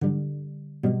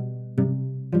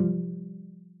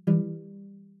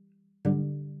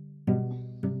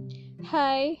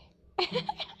Hi,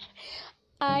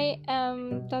 I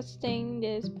am testing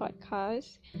this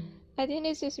podcast. I think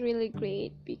this is really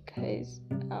great because,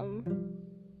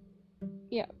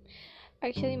 yeah,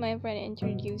 actually, my friend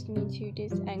introduced me to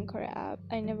this Anchor app.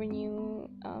 I never knew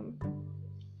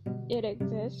it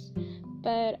exists,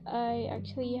 but I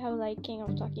actually have liking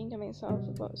of talking to myself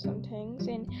about some things,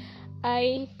 and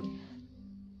I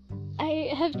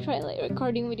I have tried like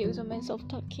recording videos of myself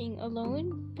talking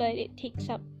alone, but it takes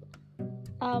up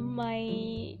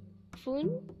my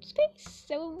phone space.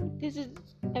 So this is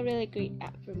a really great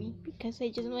app for me because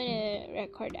I just want to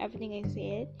record everything I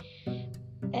said,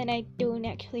 and I don't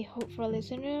actually hope for a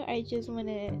listener. I just want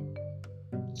to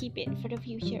keep it for the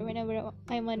future whenever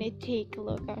I want to take a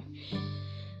look or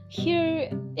hear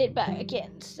it back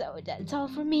again. So that's all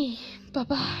for me. Bye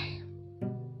bye.